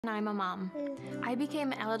I'm a mom. I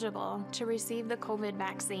became eligible to receive the COVID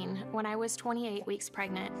vaccine when I was 28 weeks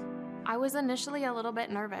pregnant. I was initially a little bit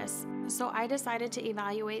nervous, so I decided to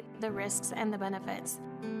evaluate the risks and the benefits.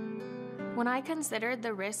 When I considered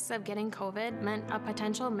the risks of getting COVID meant a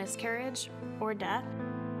potential miscarriage or death,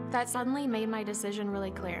 that suddenly made my decision really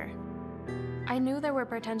clear. I knew there were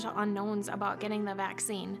potential unknowns about getting the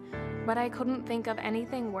vaccine, but I couldn't think of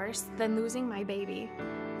anything worse than losing my baby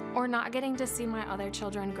or not getting to see my other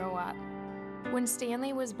children grow up. When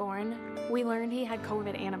Stanley was born, we learned he had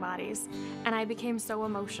COVID antibodies, and I became so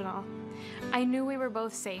emotional. I knew we were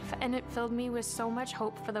both safe, and it filled me with so much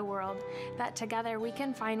hope for the world that together we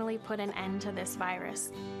can finally put an end to this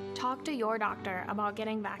virus. Talk to your doctor about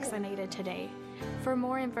getting vaccinated today. For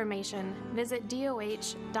more information, visit doh.sd.gov.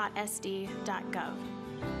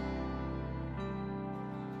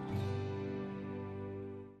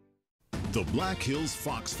 The Black Hills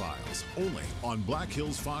Fox Files, only on Black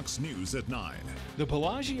Hills Fox News at 9. The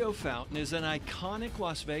Bellagio Fountain is an iconic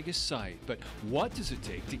Las Vegas site, but what does it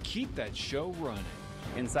take to keep that show running?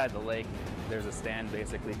 Inside the lake, there's a stand,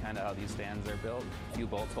 basically kind of how these stands are built. A few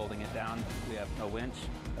bolts holding it down. We have a winch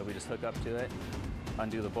that we just hook up to it,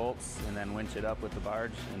 undo the bolts, and then winch it up with the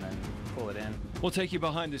barge, and then pull it in. We'll take you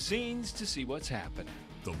behind the scenes to see what's happening.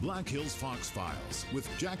 The Black Hills Fox Files with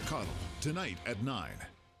Jack Cottle, tonight at 9.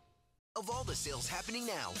 Of all the sales happening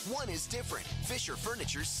now, one is different. Fisher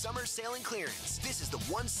Furniture's Summer Sale and Clearance. This is the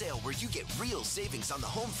one sale where you get real savings on the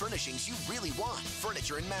home furnishings you really want.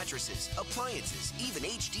 Furniture and mattresses, appliances, even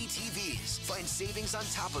HD TVs. Find savings on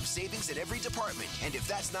top of savings in every department. And if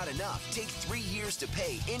that's not enough, take 3 years to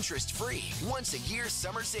pay interest-free. Once a year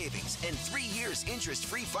summer savings and 3 years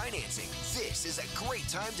interest-free financing. This is a great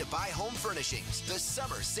time to buy home furnishings. The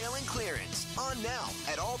Summer Sale and Clearance. On now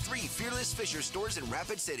at all 3 Fearless Fisher stores in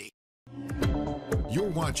Rapid City. You're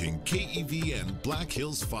watching KEVN Black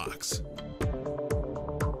Hills Fox.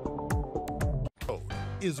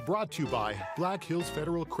 Is brought to you by Black Hills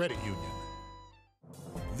Federal Credit Union.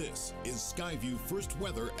 This is Skyview First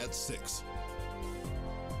Weather at 6.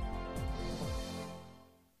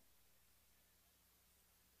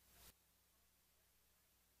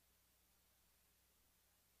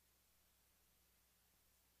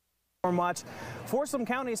 Watch for some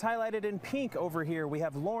counties highlighted in pink over here. We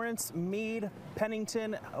have Lawrence, Meade,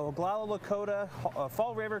 Pennington, Oglala, Lakota,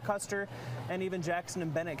 Fall River, Custer, and even Jackson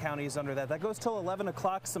and Bennett counties under that. That goes till 11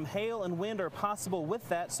 o'clock. Some hail and wind are possible with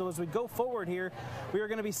that. So as we go forward here, we are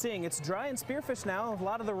going to be seeing it's dry in Spearfish now. A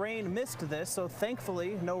lot of the rain missed this, so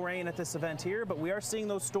thankfully no rain at this event here. But we are seeing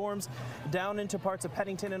those storms down into parts of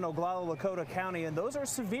Pennington and Oglala, Lakota County, and those are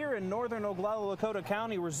severe in northern Oglala, Lakota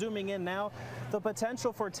County. We're zooming in now. The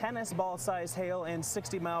potential for tennis ball-sized hail and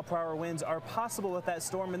 60-mile-per-hour winds are possible with that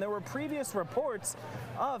storm, and there were previous reports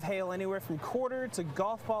of hail anywhere from quarter to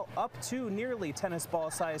golf ball up to nearly tennis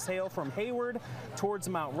ball-sized hail from Hayward towards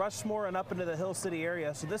Mount Rushmore and up into the Hill City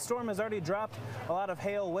area. So this storm has already dropped a lot of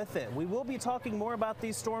hail with it. We will be talking more about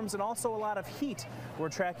these storms and also a lot of heat we're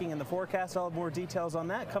tracking in the forecast. I'll have more details on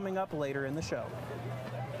that coming up later in the show.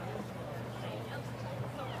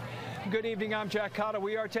 Good evening, I'm Jack Cottle.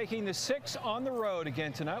 We are taking the 6 on the road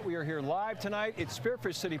again tonight. We are here live tonight at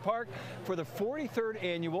Spearfish City Park for the 43rd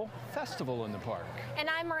annual Festival in the Park. And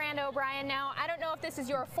I'm Miranda O'Brien. Now, I don't know if this is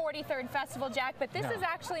your 43rd festival, Jack, but this is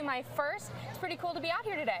actually my first. It's pretty cool to be out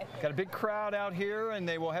here today. Got a big crowd out here, and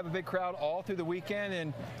they will have a big crowd all through the weekend,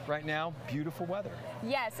 and right now, beautiful weather.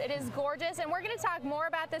 Yes, it is gorgeous, and we're going to talk more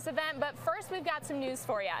about this event, but first we've got some news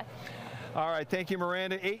for you. All right, thank you,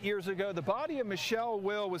 Miranda. 8 years ago, the body of Michelle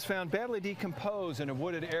Will was found badly decomposed in a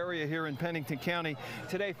wooded area here in Pennington County.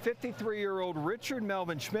 Today, 53-year-old Richard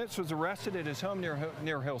Melvin Schmitz was arrested at his home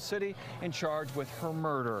near Hill City and charged with her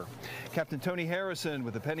murder. Captain Tony Harrison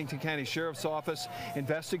with the Pennington County Sheriff's Office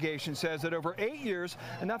investigation says that over 8 years,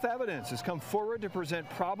 enough evidence has come forward to present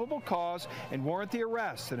probable cause and warrant the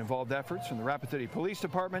arrest that involved efforts from the Rapid City Police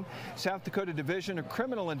Department, South Dakota Division of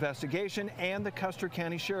Criminal Investigation, and the Custer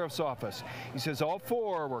County Sheriff's Office. He says all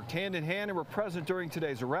 4 worked hand in hand and were present during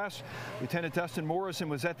today's arrest. Lieutenant Dustin Morrison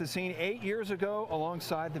was at the scene 8 years ago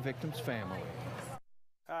alongside the victim's family.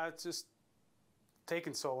 It's just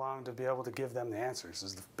taken so long to be able to give them the answers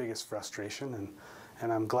is the biggest frustration,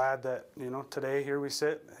 and I'm glad that, you know, today here we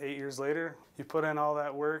sit 8 years later. You put in all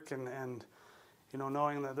that work and you know,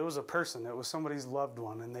 knowing that there was a person, it was somebody's loved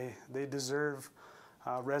one, and they deserve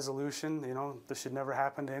resolution. You know, this should never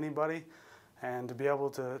happen to anybody. And to be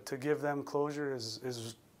able to give them closure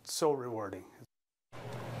is so rewarding.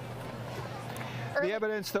 The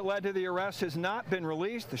evidence that led to the arrest has not been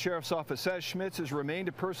released. The sheriff's office says Schmitz has remained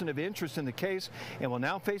a person of interest in the case and will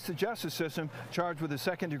now face the justice system, charged with the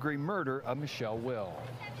second-degree murder of Michelle Will.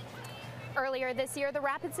 Earlier this year, the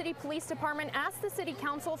Rapid City Police Department asked the City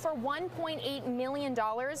Council for $1.8 million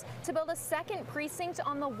to build a second precinct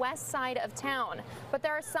on the west side of town. But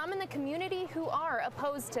there are some in the community who are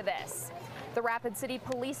opposed to this. The Rapid City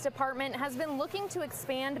Police Department has been looking to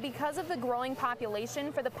expand because of the growing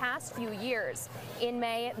population for the past few years. In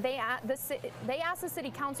May, they asked the City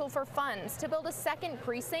Council for funds to build a second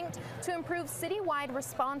precinct to improve citywide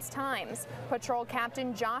response times. Patrol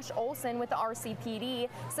Captain Josh Olson with the RCPD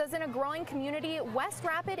says in a growing community, West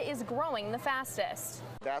Rapid is growing the fastest.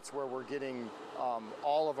 That's where we're getting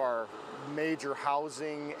all of our major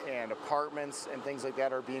housing and apartments and things like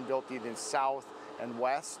that are being built even south and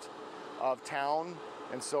west of town,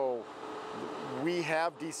 and so we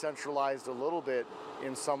have decentralized a little bit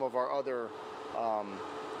in some of our other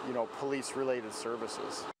police-related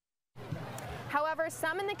services. However,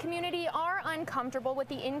 some in the community are uncomfortable with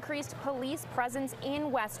the increased police presence in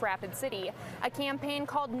West Rapid City. A campaign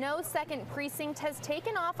called No Second Precinct has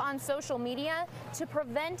taken off on social media to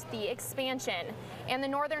prevent the expansion. And the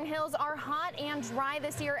Northern Hills are hot and dry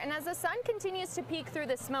this year, and as the sun continues to peek through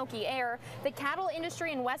the smoky air, the cattle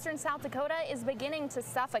industry in western South Dakota is beginning to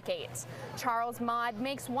suffocate. Charles Maude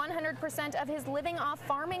makes 100% of his living off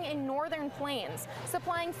farming in northern plains,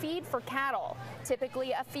 supplying feed for cattle.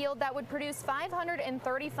 Typically, a field that would produce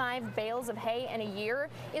 535 bales of hay in a year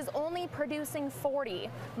is only producing 40.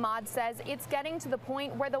 Maude says it's getting to the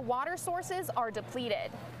point where the water sources are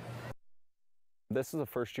depleted. This is the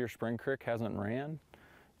first year Spring Creek hasn't ran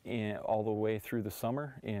all the way through the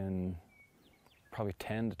summer in probably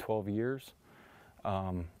 10 to 12 years.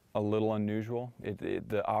 A little unusual.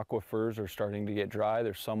 The aquifers are starting to get dry.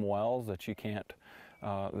 There's some wells that you can't,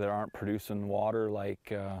 that aren't producing water like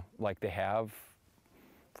they have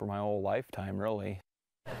for my whole lifetime, really.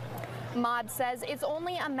 Maude says it's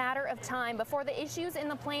only a matter of time before the issues in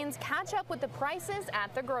the plains catch up with the prices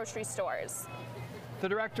at the grocery stores. The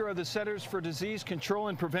director of the Centers for Disease Control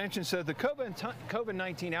and Prevention said the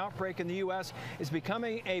COVID-19 outbreak in the U.S. is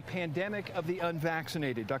becoming a pandemic of the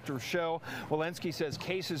unvaccinated. Dr. Rochelle Walensky says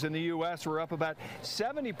cases in the U.S. were up about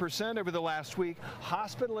 70% over the last week.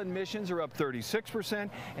 Hospital admissions are up 36%,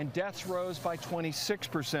 and deaths rose by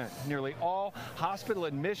 26%. Nearly all hospital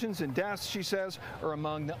admissions and deaths, she says, are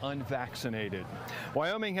among the unvaccinated.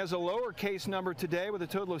 Wyoming has a lower case number today with a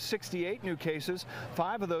total of 68 new cases,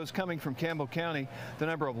 5 of those coming from Campbell County. The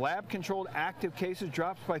number of lab-controlled active cases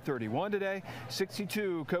drops by 31 today.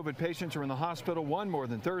 62 COVID patients are in the hospital, 1 more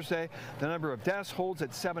than Thursday. The number of deaths holds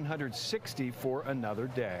at 760 for another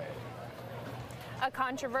day. A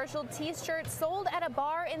controversial T-shirt sold at a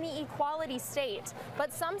bar in the Equality State,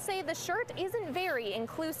 but some say the shirt isn't very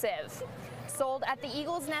inclusive. Sold at the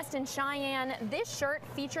Eagle's Nest in Cheyenne, this shirt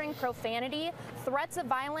featuring profanity, threats of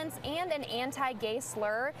violence, and an anti-gay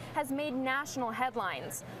slur has made national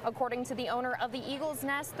headlines. According to the owner of the Eagle's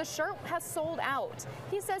Nest, the shirt has sold out.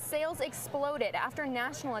 He says sales exploded after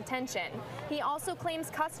national attention. He also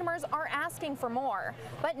claims customers are asking for more,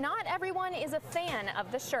 but not everyone is a fan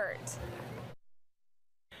of the shirt.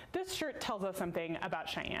 This shirt tells us something about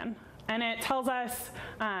Cheyenne. And it tells us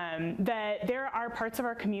that there are parts of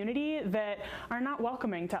our community that are not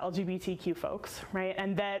welcoming to LGBTQ folks, right?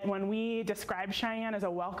 And that when we describe Cheyenne as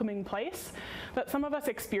a welcoming place, that some of us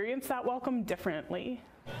experience that welcome differently.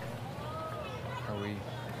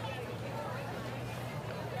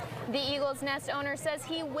 The Eagle's Nest owner says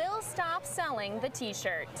he will stop selling the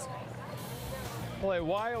T-shirt. Well, a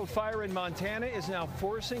wildfire in Montana is now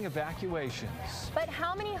forcing evacuations. But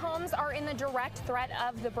how many homes are in the direct threat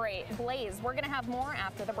of the blaze? We're going to have more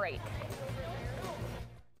after the break.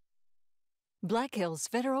 Black Hills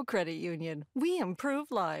Federal Credit Union. We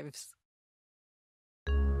improve lives.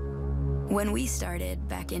 When we started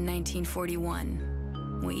back in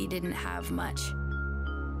 1941, we didn't have much.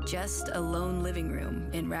 Just a lone living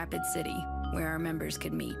room in Rapid City where our members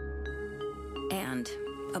could meet. And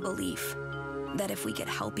a belief that if we could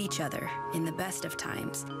help each other in the best of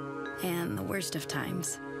times and the worst of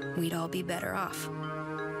times, we'd all be better off.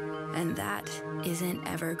 And that isn't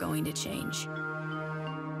ever going to change.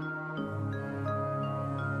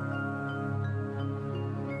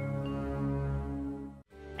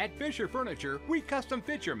 At Fisher Furniture, we custom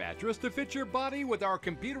fit your mattress to fit your body with our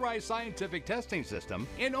computerized scientific testing system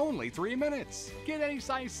in only 3 minutes. Get any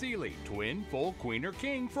size Sealy, twin, full, queen, or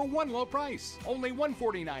king for one low price. Only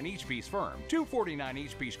 $149 each piece firm, $249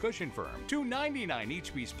 each piece cushion firm, $299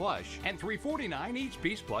 each piece plush, and $349 each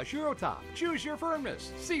piece plush Eurotop. Choose your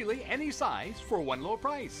firmness. Sealy, any size for one low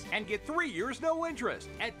price. And get 3 years no interest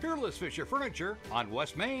at Peerless Fisher Furniture on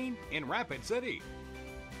West Main in Rapid City.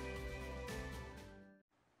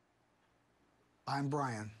 I'm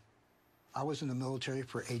Brian. I was in the military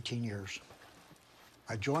for 18 years.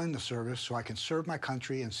 I joined the service so I can serve my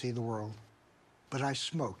country and see the world. But I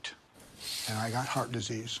smoked, and I got heart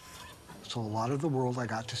disease. So a lot of the world I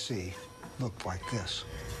got to see looked like this.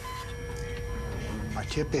 My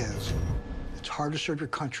tip is, it's hard to serve your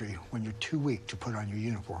country when you're too weak to put on your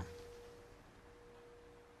uniform.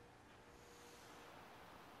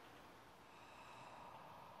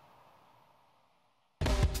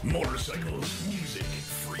 Motorcycles, music,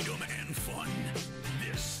 freedom, and fun.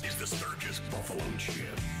 This is the Sturgis Buffalo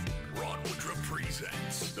Chip. Ron Woodruff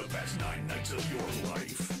presents the best 9 nights of your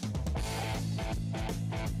life.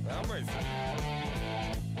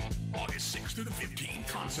 August 6th through the 15th,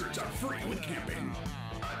 concerts are free with camping.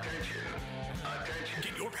 Attention.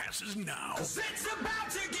 Get your passes now. 'Cause it's about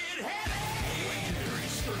to get heavy. Legendary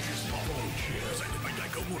Sturgis Buffalo Chip, presented by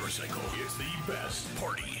Geico Motorcycle, is the best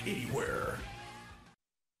party anywhere.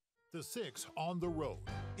 The 6 on the Road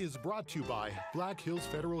is brought to you by Black Hills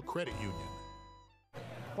Federal Credit Union.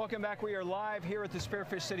 Welcome back. We are live here at the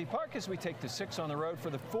Spearfish City Park as we take the 6 on the road for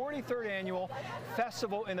the 43rd annual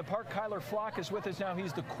festival in the park. Kyler Flock is with us now.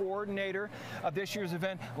 He's the coordinator of this year's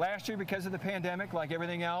event. Last year, because of the pandemic, like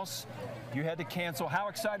everything else, you had to cancel. How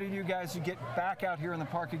excited are you guys to get back out here in the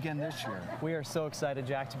park again this year? We are so excited,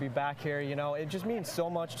 Jack, to be back here. You know, it just means so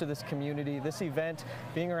much to this community. This event,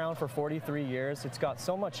 being around for 43 years, it's got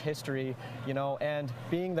so much history, you know, and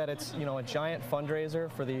being that it's, you know, a giant fundraiser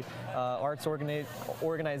for the arts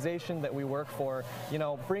organization that we work for, you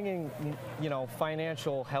know, bringing, you know,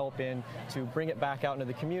 financial help in to bring it back out into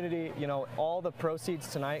the community. You know, all the proceeds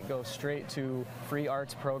tonight go straight to free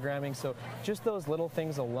arts programming. So just those little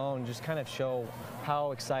things alone just kind of show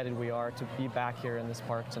how excited we are to be back here in this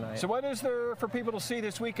park tonight. So what is there for people to see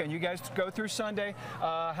this weekend? You guys go through Sunday.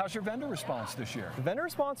 How's your vendor response this year? The vendor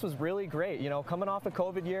response was really great. You know, coming off a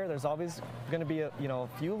COVID year, there's always going to be a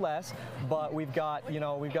few less, but we've got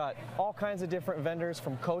all kinds of different vendors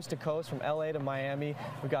from coast to coast, from LA to Miami.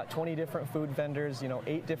 We've got 20 different food vendors,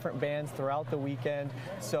 8 different bands throughout the weekend.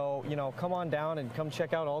 So, come on down and come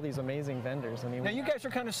check out all these amazing vendors. I mean, now you guys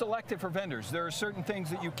are kind of selective for vendors. There are certain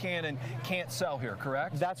things that you can and can't sell here,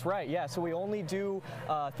 correct? That's right, yeah. So we only do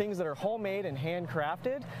things that are homemade and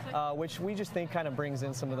handcrafted, which we just think kind of brings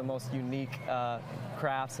in some of the most unique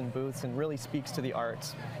crafts and booths and really speaks to the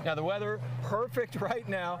arts. Now the weather, perfect right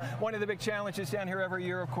now. One of the big challenges down here every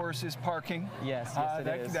year, of course, is parking. Yes, it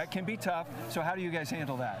is. That can be tough. So how do you guys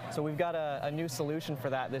handle that? So we've got a new solution for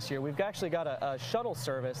that this year. We've actually got a shuttle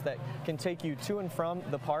service that can take you to and from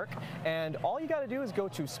the park, and all you got to do is go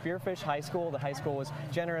to Spearfish High School. The high school was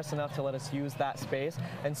generous enough to let us use that space,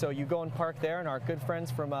 and so you go and park there, and our good friends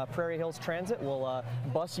from Prairie Hills Transit will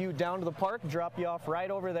bus you down to the park, drop you off right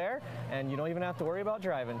over there, and you don't even have to worry about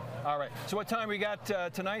driving. All right. So what time we got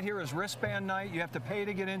tonight here is wristband night. You have to pay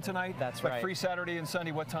to get in tonight. That's but right. Free Saturday and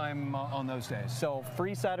Sunday. What time on those days? So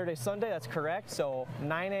free Saturday, Sunday. That's correct. So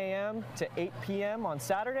 9 a.m. to 8 p.m. on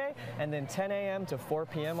Saturday, and then 10 a.m. to 4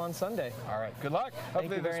 p.m. on Sunday. All right. Good luck.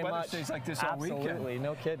 Thank you very much. Stays like this all weekend. Absolutely.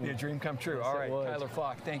 No kidding. Your dream come true. Yes, all right. it would. Kyler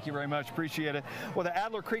Flock, thank you very much. Appreciate it. Well, the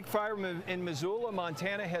Adler Creek Fire in Missoula,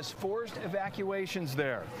 Montana has forced evacuations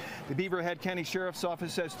there. The Beaverhead County Sheriff's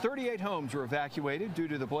Office says 38 homes were evacuated due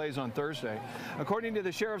to the blaze on Thursday. According to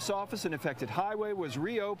the Sheriff's Office, an affected highway was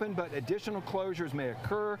reopened, but additional closures may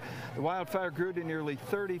occur. The wildfire grew to nearly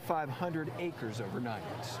 3,500 acres overnight.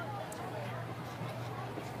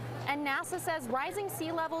 And NASA says rising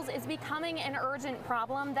sea levels is becoming an urgent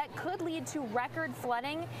problem that could lead to record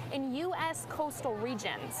flooding in U.S. coastal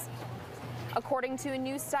regions. According to a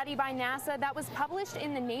new study by NASA that was published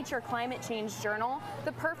in the Nature Climate Change Journal,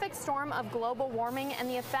 the perfect storm of global warming and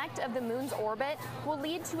the effect of the moon's orbit will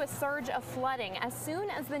lead to a surge of flooding as soon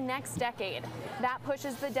as the next decade. That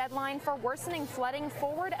pushes the deadline for worsening flooding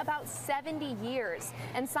forward about 70 years,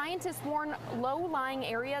 and scientists warn low-lying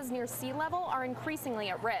areas near sea level are increasingly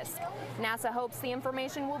at risk. NASA hopes the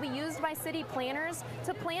information will be used by city planners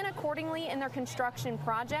to plan accordingly in their construction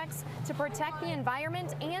projects to protect the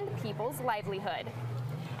environment and people's livelihood.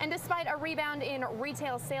 And despite a rebound in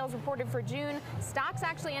retail sales reported for June, stocks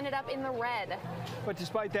actually ended up in the red. But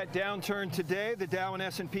despite that downturn today, the Dow and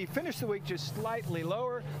S&P finished the week just slightly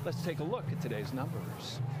lower. Let's take a look at today's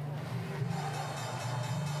numbers.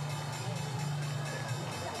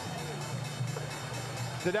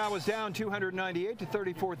 The Dow was down 298 to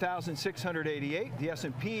 34,688. The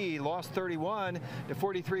S&P lost 31 to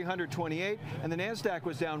 4,328, and the Nasdaq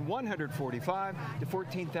was down 145 to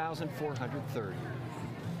 14,430.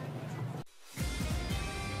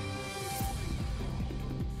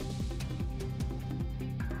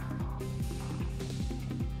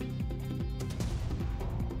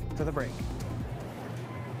 To the break.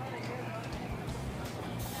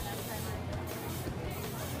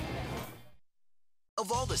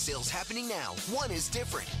 Of all the sales happening now, one is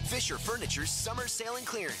different. Fisher Furniture's summer sale and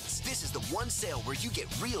clearance. This is the one sale where you get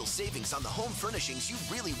real savings on the home furnishings you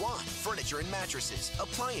really want. Furniture and mattresses,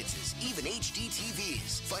 appliances, even HD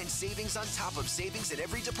TVs. Find savings on top of savings in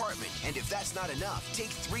every department. And if that's not enough, take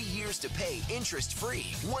 3 years to pay interest-free.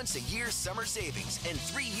 Once a year summer savings and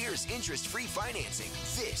 3 years interest-free financing.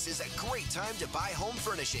 This is a great time to buy home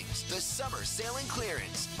furnishings. The summer sale and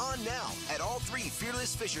clearance. On now at all 3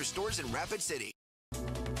 Fearless Fisher stores in Rapid City.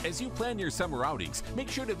 As you plan your summer outings, make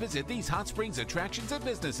sure to visit these Hot Springs attractions and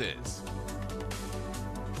businesses.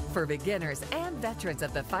 For beginners and veterans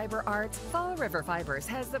of the fiber arts, Fall River Fibers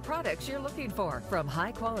has the products you're looking for. From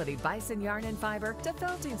high-quality bison yarn and fiber to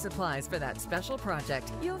felting supplies for that special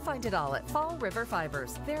project, you'll find it all at Fall River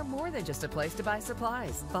Fibers. They're more than just a place to buy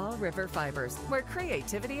supplies. Fall River Fibers, where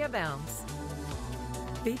creativity abounds.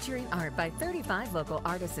 Featuring art by 35 local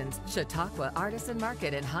artisans, Chautauqua Artisan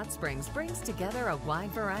Market in Hot Springs brings together a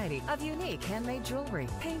wide variety of unique handmade jewelry,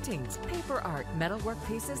 paintings, paper art, metalwork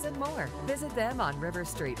pieces, and more. Visit them on River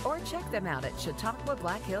Street or check them out at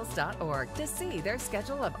chautauquablackhills.org to see their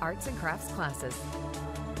schedule of arts and crafts classes.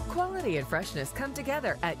 Quality and freshness come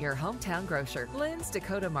together at your hometown grocer, Lynn's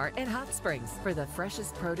Dakota Mart in Hot Springs. For the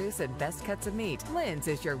freshest produce and best cuts of meat, Lynn's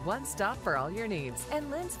is your one stop for all your needs.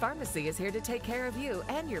 And Lynn's Pharmacy is here to take care of you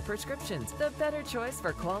and your prescriptions. The better choice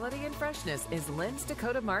for quality and freshness is Lynn's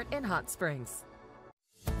Dakota Mart in Hot Springs.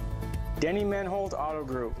 Denny Menhold Auto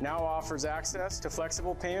Group now offers access to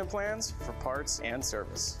flexible payment plans for parts and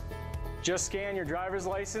service. Just scan your driver's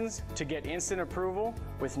license to get instant approval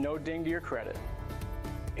with no ding to your credit.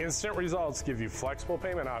 Instant Results give you flexible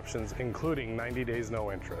payment options, including 90 days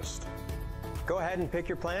no interest. Go ahead and pick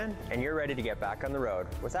your plan, and you're ready to get back on the road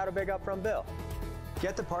without a big upfront bill.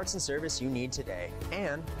 Get the parts and service you need today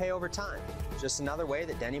and pay over time. Just another way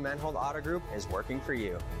that Denny Menhold Auto Group is working for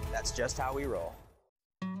you. That's just how we roll.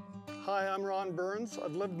 Hi, I'm Ron Burns.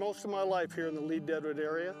 I've lived most of my life here in the Lead-Deadwood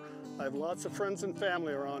area. I have lots of friends and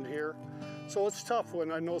family around here, so it's tough when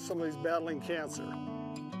I know somebody's battling cancer.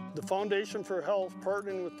 The Foundation for Health,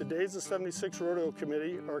 partnering with the Days of 76 Rodeo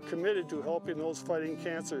Committee, are committed to helping those fighting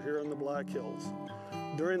cancer here in the Black Hills.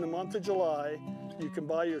 During the month of July, you can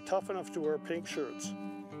buy your Tough Enough to Wear pink shirts.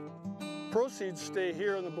 Proceeds stay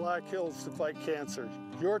here in the Black Hills to fight cancer.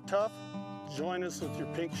 You're tough, join us with your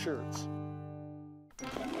pink shirts.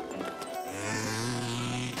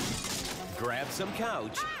 Grab some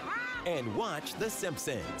couch and watch The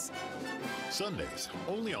Simpsons. Sundays,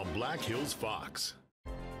 only on Black Hills Fox.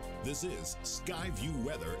 This is Skyview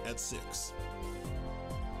Weather at 6.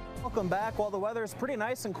 Welcome back. Well, the weather is pretty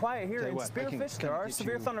nice and quiet here in Spearfish. There are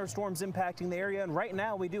severe thunderstorms impacting the area, and right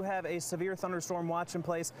now we do have a severe thunderstorm watch in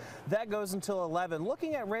place. That goes until 11.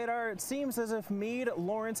 Looking at radar, it seems as if Meade,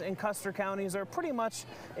 Lawrence, and Custer counties are pretty much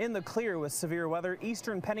in the clear with severe weather.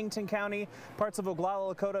 Eastern Pennington County, parts of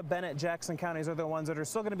Oglala, Lakota, Bennett, Jackson counties are the ones that are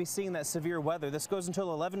still going to be seeing that severe weather. This goes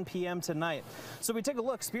until 11 p.m. tonight. So we take a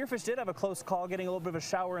look. Spearfish did have a close call, getting a little bit of a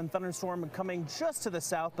shower and thunderstorm coming just to the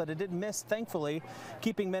south, but it did miss, thankfully,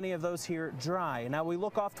 keeping many of those here dry. Now we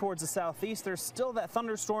look off towards the southeast. There's still that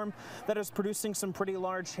thunderstorm that is producing some pretty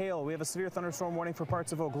large hail. We have a severe thunderstorm warning for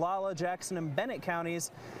parts of Oglala, Jackson, and Bennett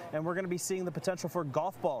counties, and we're going to be seeing the potential for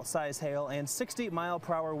golf ball size hail and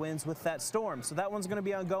 60-mile-per-hour winds with that storm. So that one's going to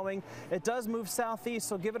be ongoing. It does move southeast,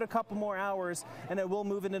 so give it a couple more hours and it will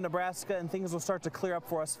move into Nebraska and things will start to clear up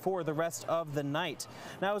for us for the rest of the night.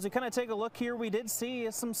 Now as we kind of take a look here, we did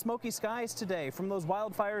see some smoky skies today from those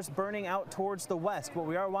wildfires burning out towards the west. What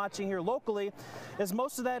we are watching here locally is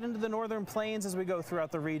most of that into the northern plains as we go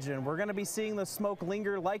throughout the region. We're going to be seeing the smoke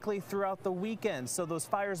linger likely throughout the weekend. So those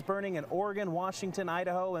fires burning in Oregon, Washington,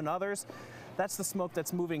 Idaho, and others, that's the smoke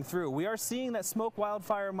that's moving through. We are seeing that smoke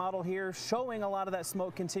wildfire model here showing a lot of that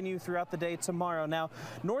smoke continue throughout the day tomorrow. Now,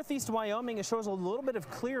 northeast Wyoming, it shows a little bit of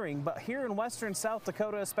clearing, but here in western South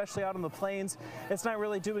Dakota, especially out on the plains, it's not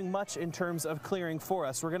really doing much in terms of clearing for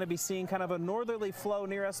us. We're going to be seeing kind of a northerly flow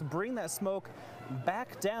near us bring that smoke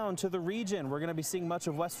back down to the region. We're going to be seeing much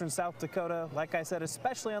of western South Dakota, like I said,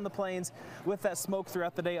 especially on the plains, with that smoke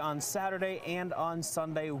throughout the day on Saturday and on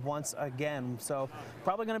Sunday once again. So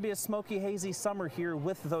probably going to be a smoky, hazy summer here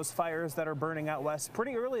with those fires that are burning out west.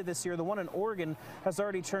 Pretty early this year, the one in Oregon has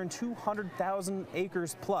already turned 200,000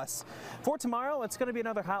 acres plus. For tomorrow, it's going to be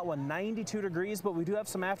another hot one, 92 degrees, but we do have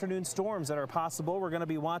some afternoon storms that are possible. We're going to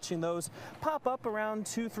be watching those pop up around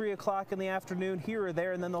 2, 3 o'clock in the afternoon here or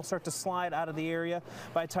there, and then they'll start to slide out of the area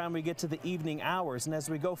by the time we get to the evening hours. And as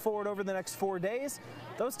we go forward over the next 4 days,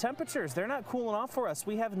 those temperatures, they're not cooling off for us.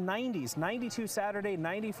 We have 90s, 92 Saturday,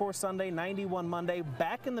 94 Sunday, 91 Monday,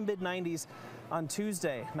 back in the mid-90s on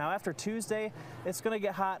Tuesday. Now after Tuesday, it's going to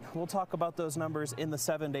get hot. We'll talk about those numbers in the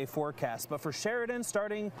 7-day forecast. But for Sheridan,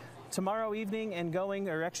 starting tomorrow evening and going,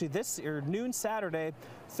 or actually noon Saturday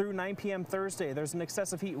through 9 p.m. Thursday, there's an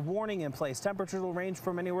excessive heat warning in place. Temperatures will range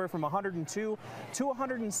from anywhere from 102 to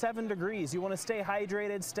 107 degrees. You want to stay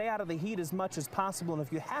hydrated, stay out of the heat as much as possible, and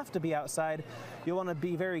if you have to be outside, you want to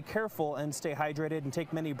be very careful and stay hydrated and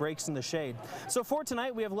take many breaks in the shade. So for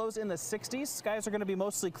tonight, we have lows in the 60s. Skies are going to be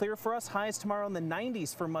mostly clear for us. Highs tomorrow in the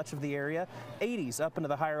 90s for much of the area, 80s up into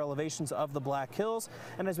the higher elevations of the Black Hills.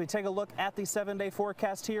 And as we take a look at the 7-day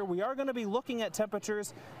forecast here, we are going to be looking at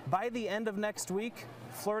temperatures by the end of next week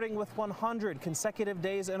flirting with 100 consecutive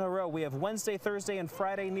days in a row. We have Wednesday, Thursday, and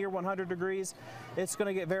Friday near 100 degrees. It's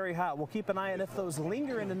going to get very hot. We'll keep an eye on if those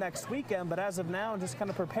linger into next weekend, but as of now, just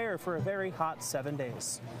kind of prepare for a very hot 7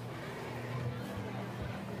 days.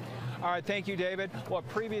 All right, thank you, David. Well, a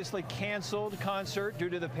previously canceled concert due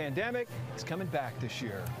to the pandemic is coming back this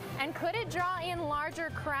year. And could it draw in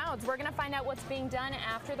larger crowds? We're going to find out what's being done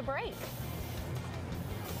after the break.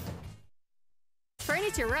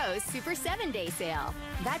 Furniture Row's Super 7-Day Sale.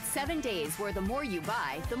 That's 7 days where the more you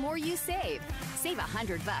buy, the more you save. Save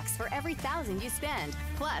 $100 for every $1,000 you spend,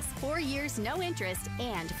 plus 4 years no interest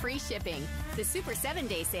and free shipping. The Super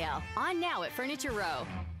 7-Day Sale, on now at Furniture Row.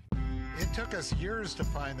 It took us years to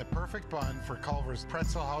find the perfect bun for Culver's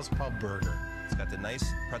Pretzel House Pub Burger. It's got the nice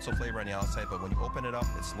pretzel flavor on the outside, but when you open it up,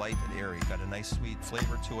 it's light and airy. Got a nice sweet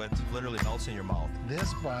flavor to it. It literally melts in your mouth.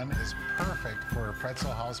 This bun is perfect for a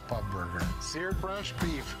Pretzel House Pub Burger. Seared brushed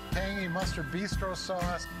beef, tangy mustard bistro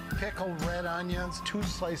sauce, pickled red onions, 2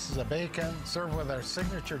 slices of bacon, served with our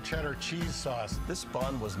signature cheddar cheese sauce. This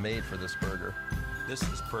bun was made for this burger. This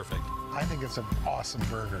is perfect. I think it's an awesome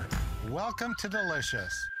burger. Welcome to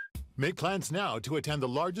Delicious. Make plans now to attend the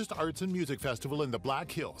largest arts and music festival in the Black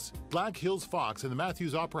Hills. Black Hills Fox and the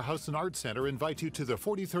Matthews Opera House and Arts Center invite you to the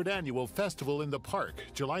 43rd Annual Festival in the Park,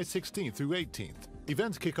 July 16th through 18th.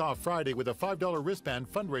 Events kick off Friday with a $5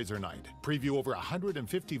 wristband fundraiser night. Preview over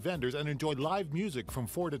 150 vendors and enjoy live music from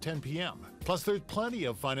 4 to 10 p.m. Plus, there's plenty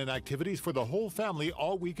of fun and activities for the whole family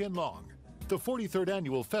all weekend long. The 43rd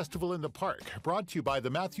Annual Festival in the Park, brought to you by the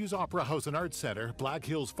Matthews Opera House and Arts Center, Black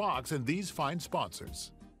Hills Fox, and these fine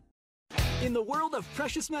sponsors. In the world of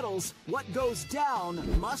precious metals, what goes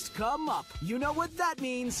down must come up. You know what that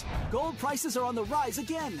means. Gold prices are on the rise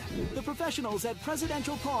again. The professionals at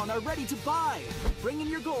Presidential Pawn are ready to buy. Bring in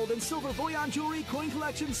your gold and silver bullion jewelry, coin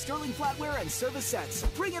collections, sterling flatware, and service sets.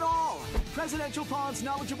 Bring it all. Presidential Pawn's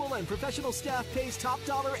knowledgeable and professional staff pays top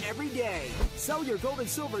dollar every day. Sell your gold and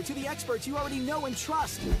silver to the experts you already know and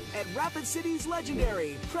trust at Rapid City's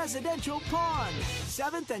legendary Presidential Pawn,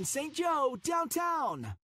 7th and St. Joe,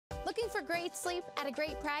 downtown. Looking for great sleep at a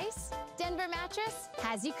great price? Denver Mattress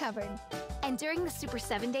has you covered. And during the Super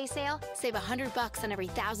 7-Day Sale, save $100 on every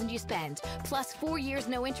 $1,000 you spend, plus 4 years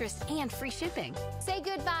no interest and free shipping. Say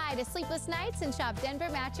goodbye to sleepless nights and shop Denver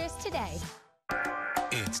Mattress today.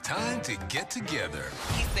 It's time to get together.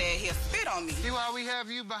 He said he'll spit on me. See why we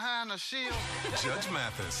have you behind a shield? Judge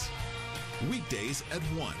Mathis. Weekdays at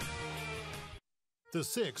 1. The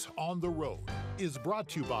 6 on the Road is brought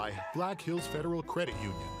to you by Black Hills Federal Credit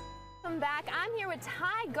Union. Welcome back. I'm here with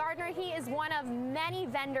Ty Gardner. He is one of many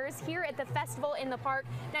vendors here at the festival in the park.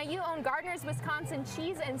 Now, you own Gardner's Wisconsin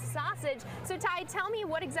Cheese and Sausage. So, Ty, tell me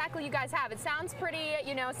what exactly you guys have. It sounds pretty,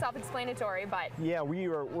 self-explanatory, but... Yeah,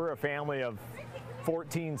 we're a family of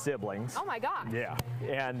 14 siblings. Oh, my God. Yeah,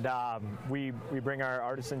 and we bring our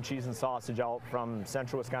artisan cheese and sausage out from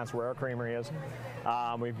central Wisconsin where our creamery is.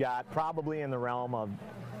 We've got probably in the realm of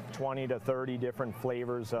 20 to 30 different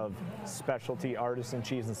flavors of specialty artisan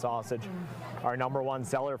cheese and sausage. Our #1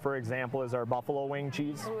 seller, for example, is our buffalo wing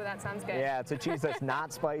cheese. Ooh, that sounds good. Yeah, it's a cheese that's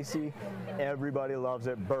not spicy. Everybody loves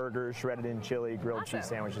it. Burgers, shredded in chili, grilled cheese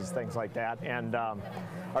sandwiches, things like that. And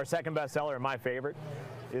our second best seller, and my favorite,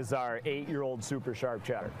 is our 8-year-old super sharp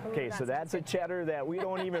cheddar. Okay, so that's a cheddar that we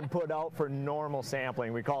don't even put out for normal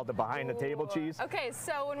sampling. We call it the behind the table cheese. Okay,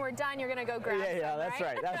 so when we're done, you're gonna go grab Yeah, some, that's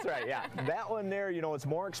right, that's right, yeah. That one there, you know, it's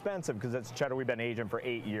more expensive because it's cheddar we've been aging for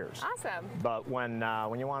 8 years. Awesome. But when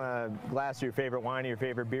you want a glass of your favorite wine or your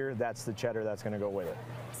favorite beer, that's the cheddar that's gonna go with it.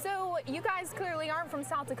 So you guys clearly aren't from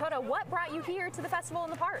South Dakota. What brought you here to the festival in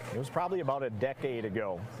the park? It was probably about a decade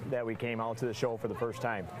ago that we came out to the show for the first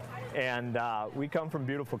time. And we come from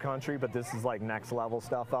beautiful country, but this is like next level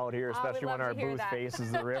stuff out here, especially when our booth faces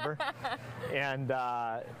the river. And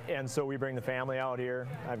so we bring the family out here.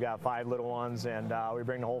 I've got 5 little ones, and we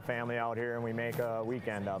bring the whole family out here, and we make a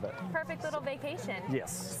weekend of it. Perfect little vacation.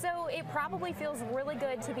 Yes. So it probably feels really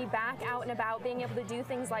good to be back out and about, being able to do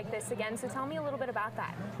things like this again. So tell me a little bit about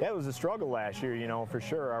that. Yeah, it was a struggle last year, you know, for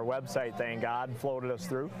sure. Our website, thank God, floated us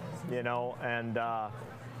through, you know, and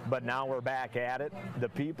but now we're back at it. The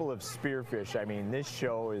people of Spearfish, I mean, this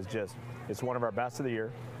show is just, it's one of our best of the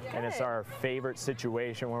year. Good. And it's our favorite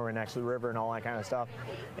situation when we're next to the river and all that kind of stuff.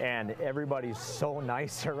 And everybody's so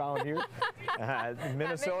nice around here.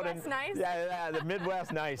 Minnesota, Midwest nice? Yeah, the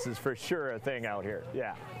Midwest nice is for sure a thing out here.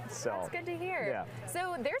 Yeah. So that's good to hear. Yeah.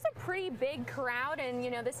 So there's a pretty big crowd, and you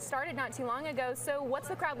know this started not too long ago. So what's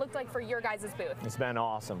the crowd looked like for your guys' booth? It's been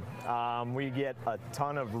awesome. We get a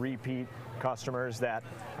ton of repeat customers that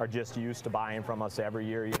are just used to buying from us every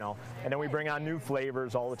year, you know. And then we bring on new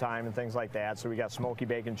flavors all the time and things like that. So we got smoky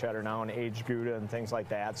bacon cheddar now and aged Gouda and things like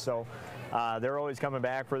that. So they're always coming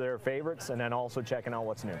back for their favorites and then also checking out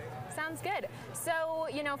what's new. Sounds good. So,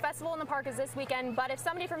 you know, Festival in the Park is this weekend, but if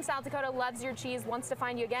somebody from South Dakota loves your cheese, wants to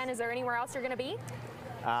find you again, is there anywhere else you're going to be?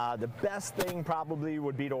 The best thing probably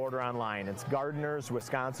would be to order online. It's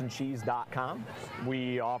GardnersWisconsinCheese.com.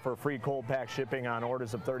 We offer free cold pack shipping on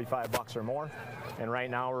orders of $35 or more. And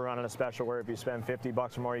right now we're running a special where if you spend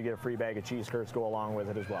 $50 or more, you get a free bag of cheese curds go along with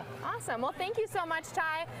it as well. Awesome. Well, thank you so much,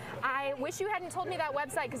 Ty. I wish you hadn't told me that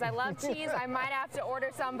website because I love cheese. I might have to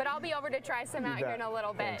order some, but I'll be over to try some out here in a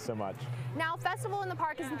little bit. Thanks so much. Now, Festival in the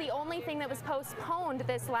Park isn't the only thing that was postponed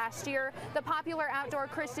this last year. The popular outdoor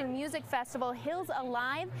Christian music festival Hills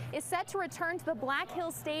Alive is set to return to the Black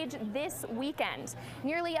Hills stage this weekend.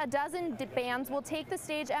 Nearly a dozen bands will take the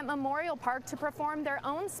stage at Memorial Park to perform their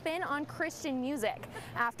own spin on Christian music.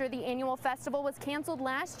 After the annual festival was canceled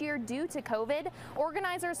last year due to COVID,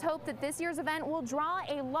 organizers hope that this year's event will draw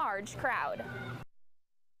a large crowd.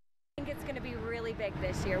 I think it's going to be really big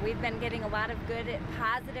this year. We've been getting a lot of good,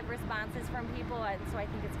 positive responses from people, and so I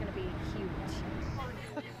think it's going to be huge.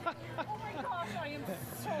 Oh my gosh, I am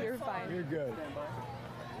so You're fine. You're good.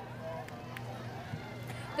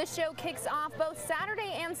 The show kicks off both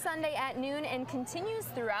Saturday and Sunday at noon and continues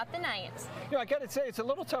throughout the night. You know, I got to say, it's a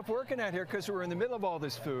little tough working out here because we're in the middle of all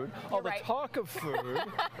this food, all the talk of food,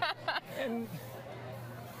 and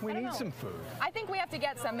we need some food. I think we have to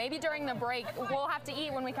get some. Maybe during the break, we'll have to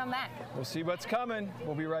eat when we come back. We'll see what's coming.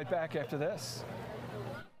 We'll be right back after this.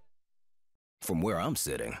 From where I'm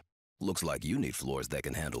sitting, looks like you need floors that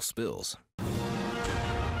can handle spills.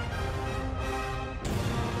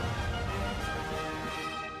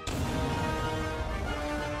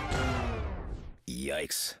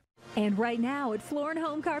 Yikes. And right now at Floor &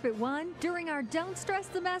 Home Carpet One, during our Don't Stress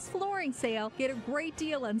the Mess flooring sale, get a great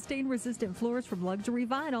deal on stain-resistant floors from luxury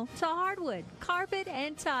vinyl to hardwood, carpet,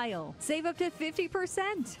 and tile. Save up to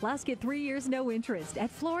 50%. Plus, get 3 years no interest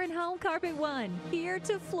at Floor & Home Carpet One, here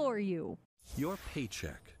to floor you. Your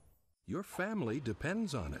paycheck. Your family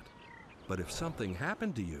depends on it. But if something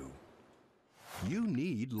happened to you, you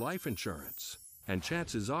need life insurance. And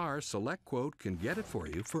chances are SelectQuote can get it for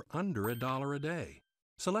you for under $1 a day.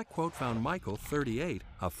 SelectQuote found Michael, 38,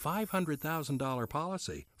 a $500,000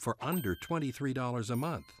 policy for under $23 a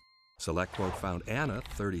month. SelectQuote found Anna,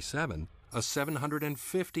 37, a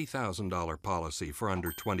 $750,000 policy for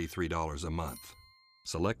under $23 a month.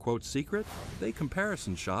 SelectQuote's secret? They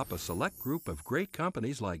comparison shop a select group of great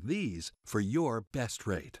companies like these for your best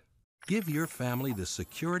rate. Give your family the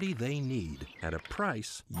security they need at a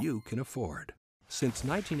price you can afford. Since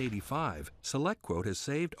 1985, SelectQuote has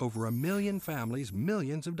saved over 1 million families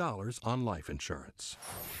millions of dollars on life insurance.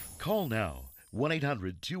 Call now,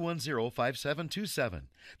 1-800-210-5727.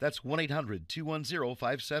 That's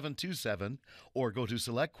 1-800-210-5727, or go to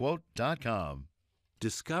SelectQuote.com.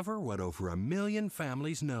 Discover what over 1 million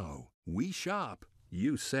families know. We shop,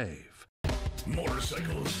 you save.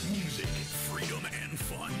 Motorcycles, music, freedom, and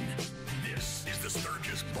fun. This is the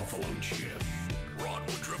Sturgis Buffalo Chip. Rod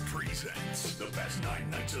Woodruff presents the best 9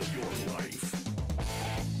 nights of your life.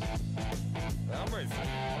 I'm ready.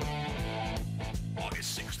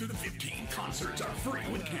 August 6th through the 15th, concerts are free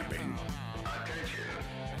with camping. Attention.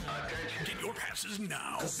 Get your passes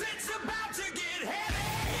now. 'Cause it's about to get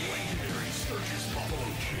heavy. Legendary Sturgis Buffalo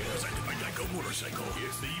Chip, presented by Geico Motorcycle.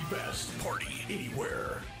 It's the best party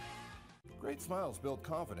anywhere. Great smiles build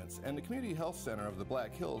confidence, and the Community Health Center of the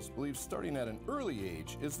Black Hills believes starting at an early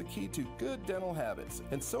age is the key to good dental habits,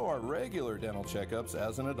 and so are regular dental checkups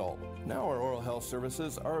as an adult. Now our oral health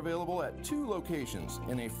services are available at 2 locations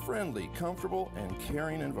in a friendly, comfortable, and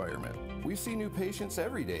caring environment. We see new patients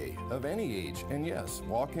every day, of any age, and yes,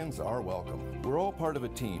 walk-ins are welcome. We're all part of a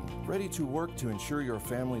team, ready to work to ensure your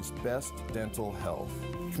family's best dental health.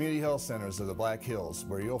 Community Health Centers of the Black Hills,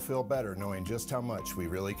 where you'll feel better knowing just how much we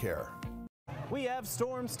really care. We have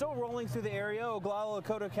storms still rolling through the area. Oglala,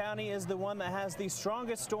 Lakota County is the one that has the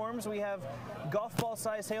strongest storms. We have golf ball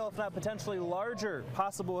size hail, if not potentially larger,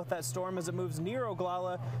 possible with that storm as it moves near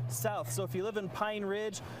Oglala south. So if you live in Pine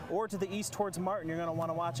Ridge or to the east towards Martin, you're going to want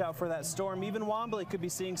to watch out for that storm. Even Wambley could be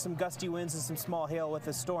seeing some gusty winds and some small hail with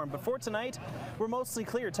this storm. But for tonight, we're mostly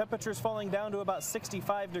clear. Temperatures falling down to about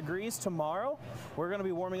 65 degrees. Tomorrow, we're going to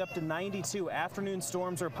be warming up to 92. Afternoon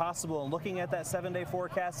storms are possible. And looking at that 7-day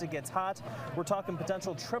forecast, it gets hot. We're talking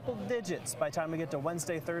potential triple digits by the time we get to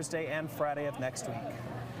Wednesday, Thursday, and Friday of next week.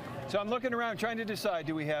 So I'm looking around trying to decide,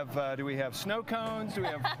 do we have snow cones? Do we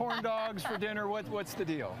have corn dogs for dinner? What's the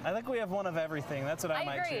deal? I think we have one of everything. That's what I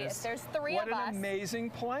might agree. choose. There's 3 of us. What an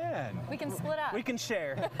amazing plan. We can split up. We can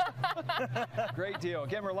share. Great deal.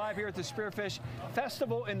 Again, we're live here at the Spearfish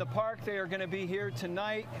Festival in the park. They are going to be here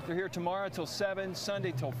tonight. They're here tomorrow till 7,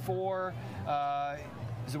 Sunday till 4.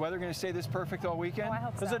 Is the weather going to stay this perfect all weekend? Oh, I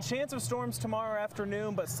hope so. There's a chance of storms tomorrow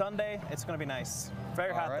afternoon, but Sunday, it's going to be nice.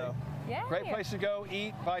 Very hot, though. Yeah. Great place to go,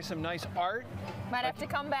 eat, buy some nice art. Might have to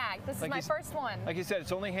come back. This is my first one. Like you said,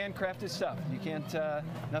 it's only handcrafted stuff. You can't,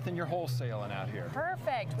 nothing you're wholesaling out here.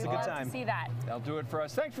 Perfect. It's We'd a good love time. to see that. That'll do it for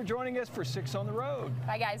us. Thanks for joining us for 6 on the Road.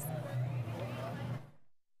 Bye, guys.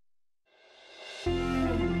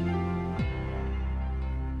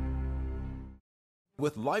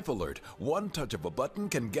 With Life Alert, one touch of a button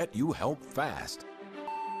can get you help fast.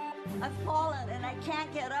 I've fallen and I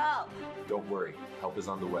can't get up. Don't worry, help is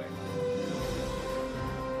on the way.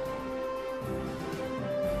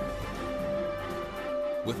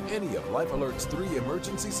 With any of Life Alert's 3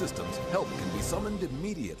 emergency systems, help can be summoned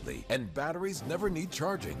immediately, and batteries never need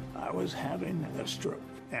charging. I was having a stroke,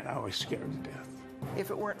 and I was scared to death.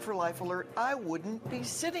 If it weren't for Life Alert, I wouldn't be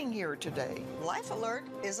sitting here today. Life Alert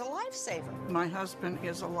is a lifesaver. My husband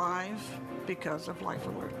is alive because of Life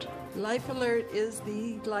Alert. Life Alert is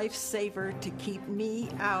the lifesaver to keep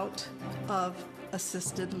me out of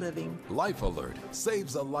assisted living. Life Alert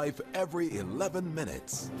saves a life every 11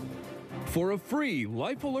 minutes. For a free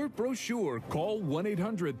Life Alert brochure, call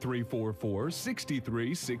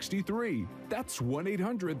 1-800-344-6363. That's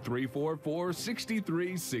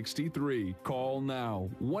 1-800-344-6363. Call now.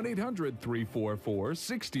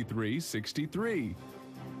 1-800-344-6363.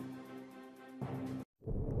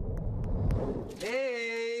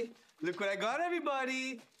 Hey, look what I got,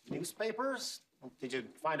 everybody. Newspapers? Did you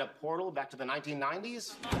find a portal back to the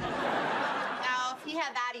 1990s? Now, if he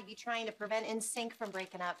had that, he'd be trying to prevent NSYNC from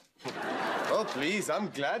breaking up. Oh, please, I'm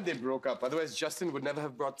glad they broke up. Otherwise, Justin would never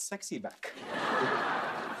have brought Sexy back.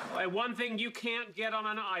 One thing you can't get on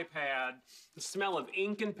an iPad, the smell of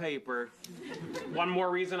ink and paper. One more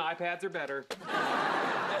reason iPads are better.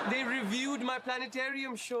 They reviewed my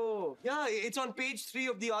planetarium show. Yeah, it's on page 3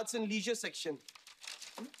 of the arts and leisure section.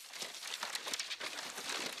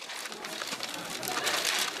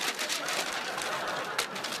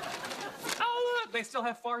 They still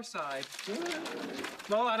have Far Side.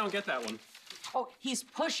 No, I don't get that one. Oh, he's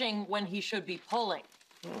pushing when he should be pulling.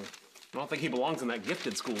 Oh, I don't think he belongs in that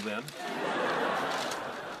gifted school then.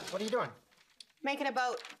 What are you doing? Making a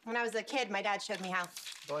boat. When I was a kid, my dad showed me how.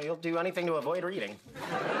 Well, you'll do anything to avoid reading.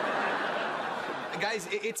 Guys,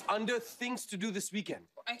 it's under things to do this weekend.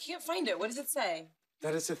 I can't find it. What does it say?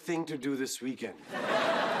 That is a thing to do this weekend.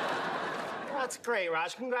 That's great,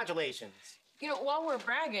 Raj. Congratulations. You know, while we're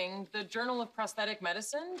bragging, the Journal of Prosthetic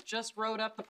Medicine just wrote up the